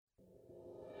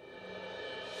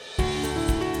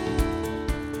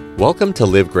Welcome to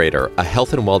Live Greater, a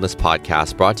health and wellness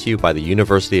podcast brought to you by the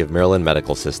University of Maryland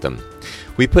Medical System.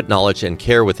 We put knowledge and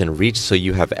care within reach so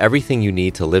you have everything you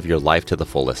need to live your life to the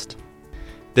fullest.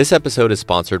 This episode is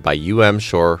sponsored by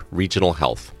Shore Regional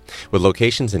Health. With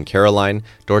locations in Caroline,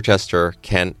 Dorchester,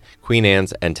 Kent, Queen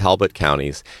Anne's, and Talbot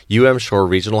counties, Shore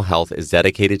Regional Health is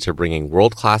dedicated to bringing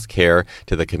world-class care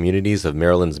to the communities of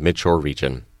Maryland's Midshore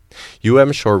region.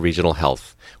 Shore Regional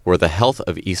Health, where the health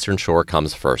of Eastern Shore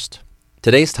comes first.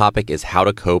 Today's topic is how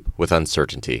to cope with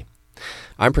uncertainty.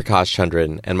 I'm Prakash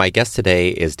Chandran, and my guest today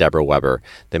is Deborah Weber,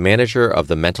 the manager of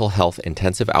the Mental Health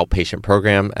Intensive Outpatient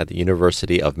Program at the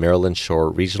University of Maryland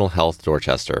Shore Regional Health,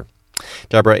 Dorchester.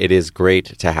 Deborah, it is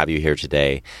great to have you here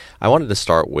today. I wanted to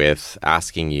start with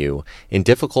asking you, in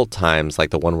difficult times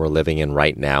like the one we're living in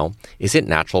right now, is it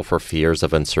natural for fears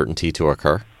of uncertainty to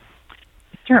occur?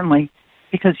 Certainly,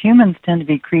 because humans tend to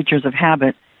be creatures of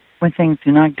habit. When things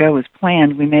do not go as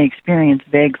planned, we may experience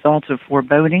vague thoughts of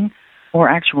foreboding or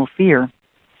actual fear.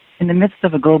 In the midst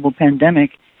of a global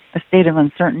pandemic, a state of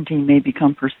uncertainty may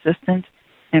become persistent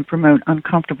and promote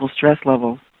uncomfortable stress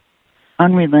levels.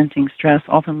 Unrelenting stress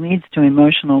often leads to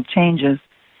emotional changes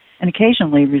and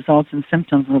occasionally results in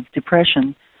symptoms of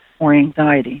depression or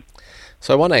anxiety.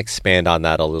 So I want to expand on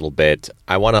that a little bit.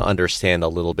 I want to understand a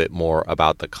little bit more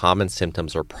about the common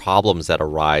symptoms or problems that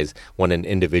arise when an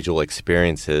individual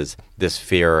experiences this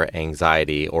fear,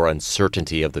 anxiety, or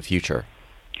uncertainty of the future.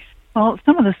 Well,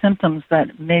 some of the symptoms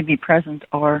that may be present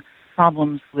are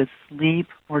problems with sleep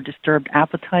or disturbed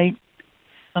appetite.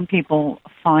 Some people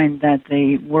find that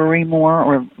they worry more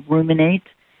or ruminate.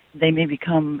 They may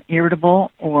become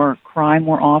irritable or cry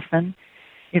more often.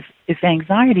 If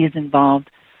anxiety is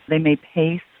involved, they may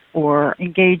pace or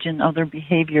engage in other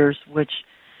behaviors which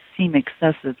seem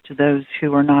excessive to those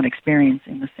who are not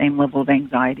experiencing the same level of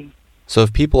anxiety. So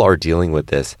if people are dealing with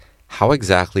this, how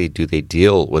exactly do they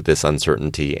deal with this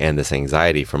uncertainty and this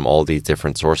anxiety from all these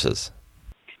different sources?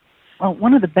 Well,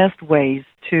 one of the best ways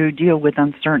to deal with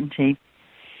uncertainty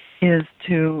is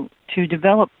to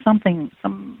develop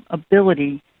some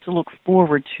ability to look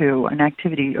forward to an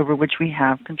activity over which we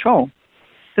have control.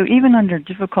 So even under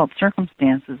difficult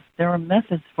circumstances, there are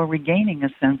methods for regaining a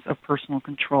sense of personal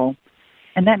control,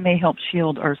 and that may help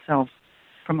shield ourselves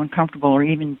from uncomfortable or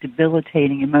even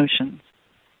debilitating emotions.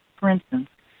 For instance,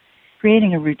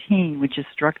 creating a routine which is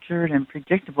structured and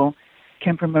predictable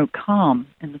can promote calm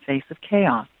in the face of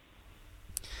chaos.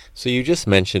 So you just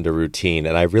mentioned a routine,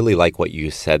 and I really like what you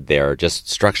said there, just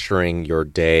structuring your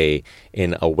day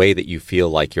in a way that you feel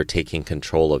like you're taking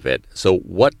control of it. So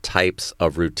what types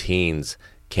of routines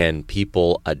can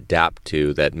people adapt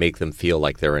to that make them feel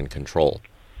like they're in control?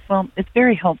 Well, it's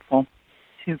very helpful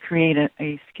to create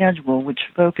a schedule which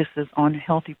focuses on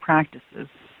healthy practices,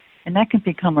 and that can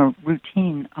become a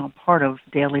routine part of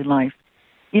daily life,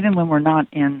 even when we're not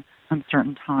in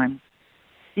uncertain times.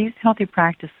 These healthy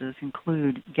practices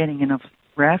include getting enough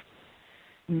rest,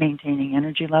 maintaining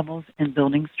energy levels, and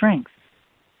building strength.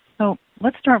 So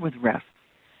let's start with rest.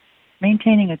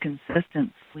 Maintaining a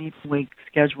consistent sleep-wake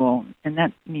schedule, and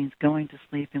that means going to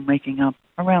sleep and waking up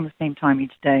around the same time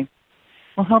each day,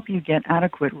 will help you get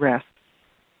adequate rest.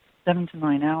 7 to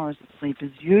 9 hours of sleep is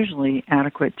usually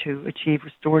adequate to achieve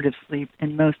restorative sleep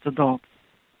in most adults.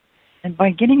 And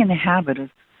by getting in the habit of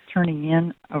turning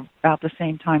in about the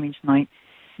same time each night,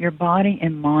 your body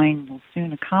and mind will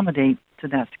soon accommodate to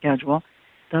that schedule,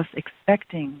 thus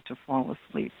expecting to fall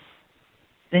asleep.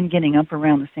 Then getting up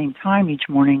around the same time each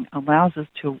morning allows us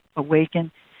to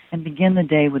awaken and begin the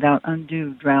day without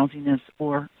undue drowsiness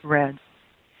or dread.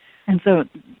 And so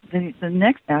the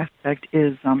next aspect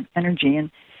is energy,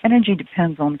 and energy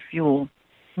depends on fuel.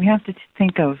 We have to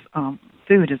think of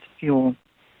food as fuel.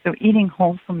 So eating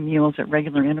wholesome meals at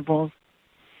regular intervals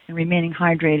and remaining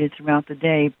hydrated throughout the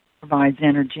day provides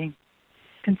energy.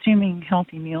 Consuming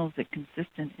healthy meals at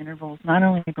consistent intervals not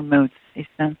only promotes a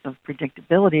sense of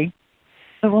predictability,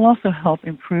 but will also help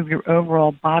improve your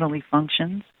overall bodily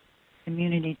functions,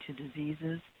 immunity to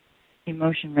diseases,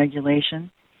 emotion regulation,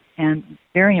 and,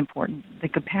 very important, the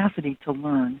capacity to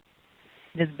learn.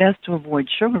 It is best to avoid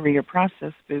sugary or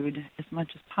processed food as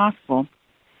much as possible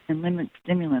and limit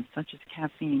stimulants such as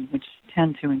caffeine, which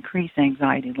tend to increase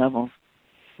anxiety levels.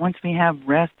 Once we have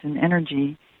rest and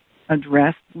energy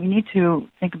addressed, we need to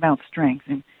think about strength,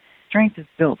 and strength is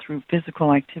built through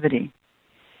physical activity.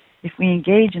 If we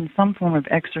engage in some form of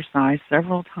exercise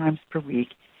several times per week,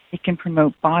 it can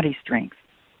promote body strength.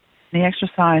 The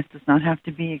exercise does not have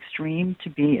to be extreme to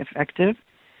be effective.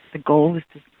 The goal is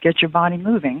to get your body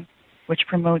moving, which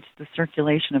promotes the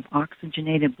circulation of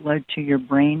oxygenated blood to your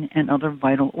brain and other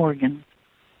vital organs.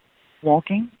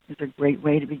 Walking is a great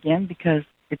way to begin because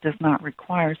It does not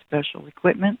require special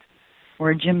equipment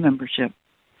or a gym membership.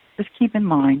 Just keep in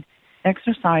mind,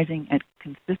 exercising at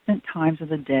consistent times of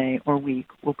the day or week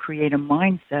will create a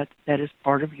mindset that is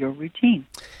part of your routine.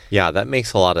 Yeah, that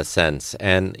makes a lot of sense.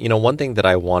 And, one thing that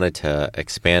I wanted to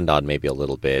expand on maybe a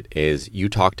little bit is you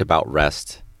talked about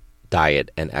rest,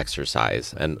 diet, and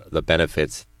exercise and the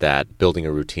benefits that building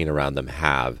a routine around them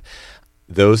have.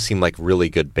 Those seem like really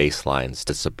good baselines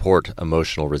to support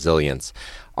emotional resilience.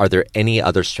 Are there any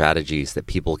other strategies that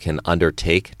people can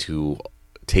undertake to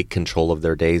take control of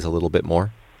their days a little bit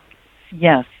more?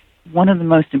 Yes. One of the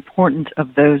most important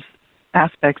of those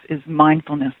aspects is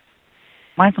mindfulness.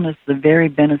 Mindfulness is a very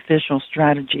beneficial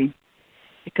strategy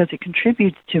because it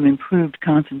contributes to improved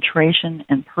concentration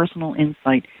and personal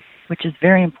insight, which is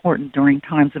very important during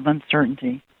times of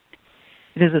uncertainty.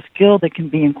 It is a skill that can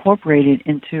be incorporated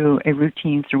into a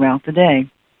routine throughout the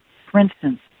day. For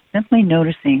instance, simply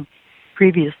noticing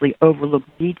previously overlooked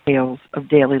details of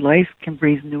daily life can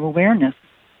breathe new awareness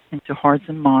into hearts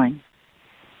and minds.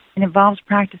 It involves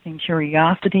practicing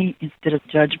curiosity instead of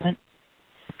judgment,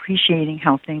 appreciating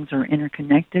how things are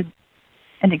interconnected,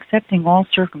 and accepting all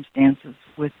circumstances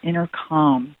with inner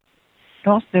calm. It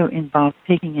also involves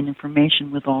taking in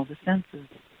information with all the senses.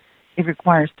 It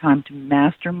requires time to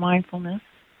master mindfulness,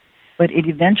 but it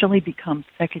eventually becomes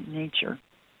second nature.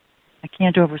 I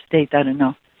can't overstate that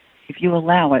enough. If you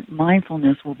allow it,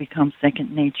 mindfulness will become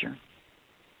second nature.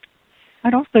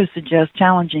 I'd also suggest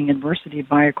challenging adversity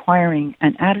by acquiring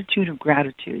an attitude of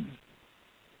gratitude.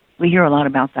 We hear a lot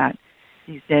about that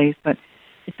these days, but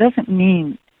it doesn't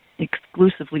mean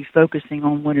exclusively focusing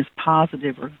on what is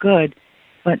positive or good,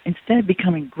 but instead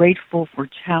becoming grateful for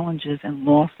challenges and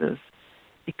losses,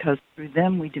 because through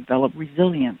them we develop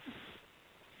resilience.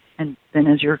 And then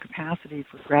as your capacity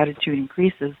for gratitude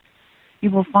increases, you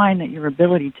will find that your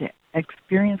ability to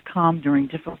experience calm during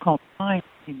difficult times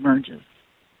emerges.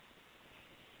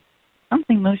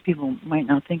 Something most people might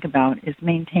not think about is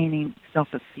maintaining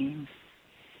self-esteem.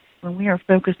 When we are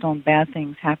focused on bad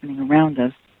things happening around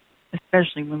us,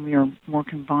 especially when we are more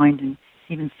confined and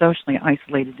even socially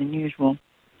isolated than usual,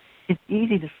 it's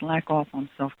easy to slack off on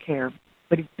self-care,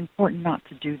 but it's important not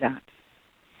to do that.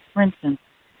 For instance,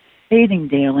 bathing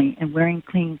daily and wearing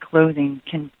clean clothing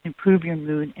can improve your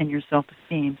mood and your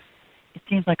self-esteem. It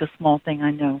seems like a small thing,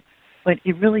 I know, but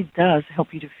it really does help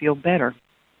you to feel better.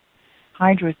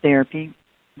 Hydrotherapy,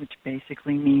 which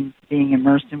basically means being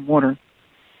immersed in water,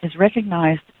 is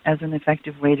recognized as an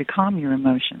effective way to calm your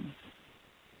emotions.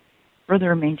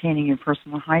 Further, maintaining your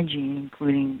personal hygiene,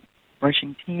 including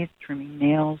brushing teeth, trimming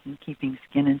nails, and keeping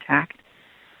skin intact,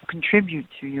 will contribute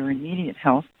to your immediate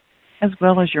health as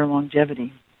well as your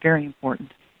longevity. Very important.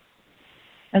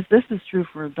 As this is true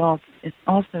for adults, it's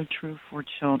also true for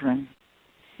children.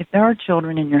 If there are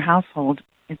children in your household,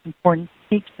 it's important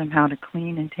to teach them how to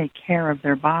clean and take care of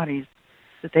their bodies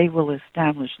so they will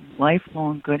establish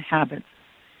lifelong good habits.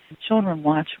 And children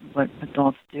watch what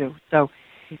adults do. So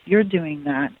if you're doing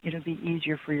that, it'll be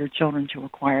easier for your children to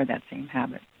acquire that same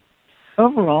habit.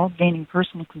 Overall, gaining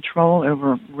personal control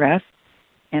over rest,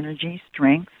 energy,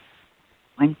 strength,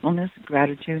 mindfulness,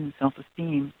 gratitude, and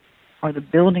self-esteem are the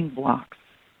building blocks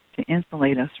to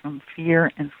insulate us from fear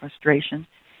and frustration,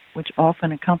 which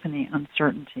often accompany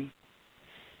uncertainty.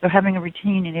 So having a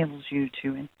routine enables you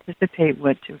to anticipate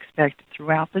what to expect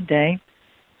throughout the day,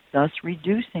 thus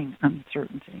reducing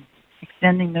uncertainty.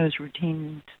 Extending those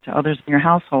routines to others in your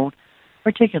household,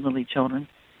 particularly children,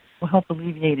 will help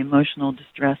alleviate emotional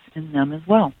distress in them as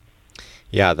well.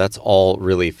 Yeah, that's all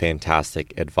really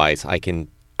fantastic advice. I can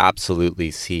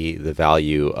absolutely see the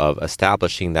value of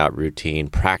establishing that routine,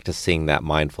 practicing that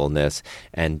mindfulness,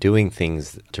 and doing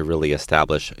things to really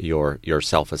establish your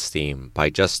self-esteem by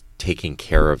just taking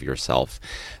care of yourself.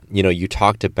 You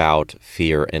talked about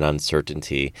fear and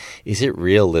uncertainty. Is it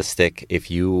realistic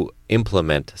if you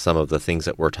implement some of the things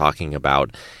that we're talking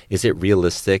about, is it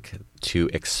realistic to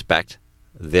expect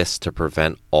this to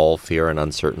prevent all fear and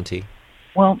uncertainty?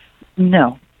 Well,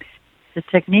 no. The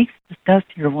techniques discussed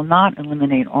here will not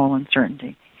eliminate all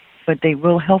uncertainty, but they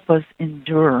will help us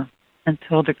endure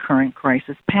until the current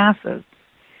crisis passes.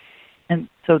 And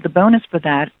so the bonus for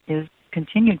that is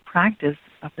continued practice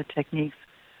of the techniques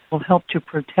will help to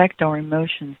protect our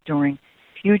emotions during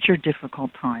future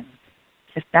difficult times.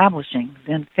 Establishing,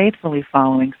 then faithfully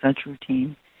following such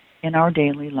routines in our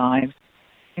daily lives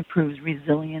improves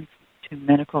resilience to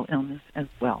medical illness as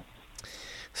well.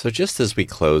 So just as we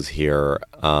close here,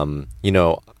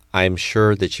 I'm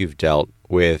sure that you've dealt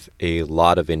with a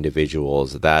lot of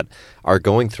individuals that are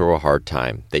going through a hard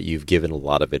time, that you've given a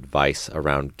lot of advice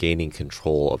around gaining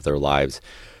control of their lives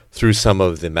through some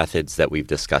of the methods that we've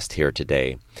discussed here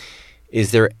today.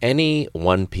 Is there any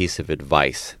one piece of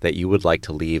advice that you would like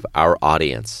to leave our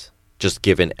audience, just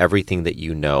given everything that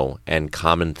you know and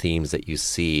common themes that you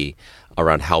see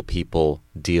around how people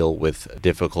deal with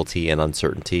difficulty and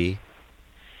uncertainty?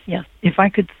 Yes. If I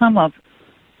could sum up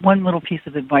one little piece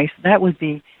of advice, that would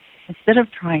be, instead of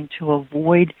trying to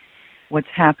avoid what's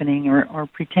happening or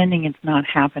pretending it's not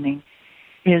happening,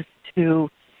 is to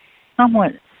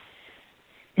somewhat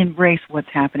embrace what's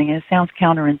happening. And it sounds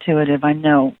counterintuitive, I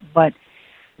know, but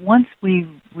once we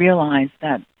realize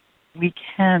that we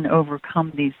can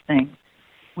overcome these things,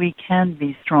 we can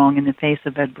be strong in the face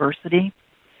of adversity,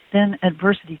 then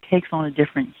adversity takes on a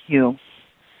different hue.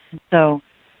 And so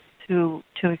to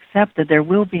accept that there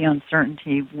will be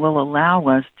uncertainty will allow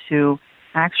us to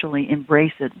actually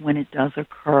embrace it when it does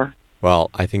occur. Well,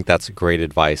 I think that's great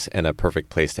advice and a perfect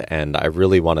place to end. I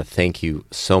really want to thank you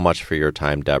so much for your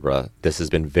time, Deborah. This has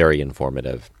been very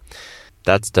informative.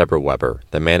 That's Deborah Weber,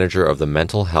 the manager of the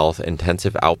Mental Health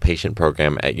Intensive Outpatient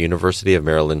Program at University of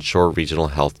Maryland Shore Regional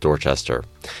Health, Dorchester.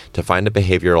 To find a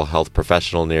behavioral health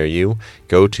professional near you,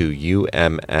 go to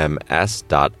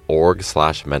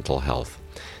umms.org/mentalhealth.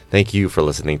 Thank you for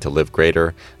listening to Live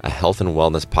Greater, a health and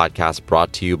wellness podcast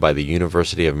brought to you by the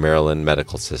University of Maryland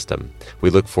Medical System. We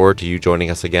look forward to you joining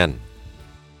us again.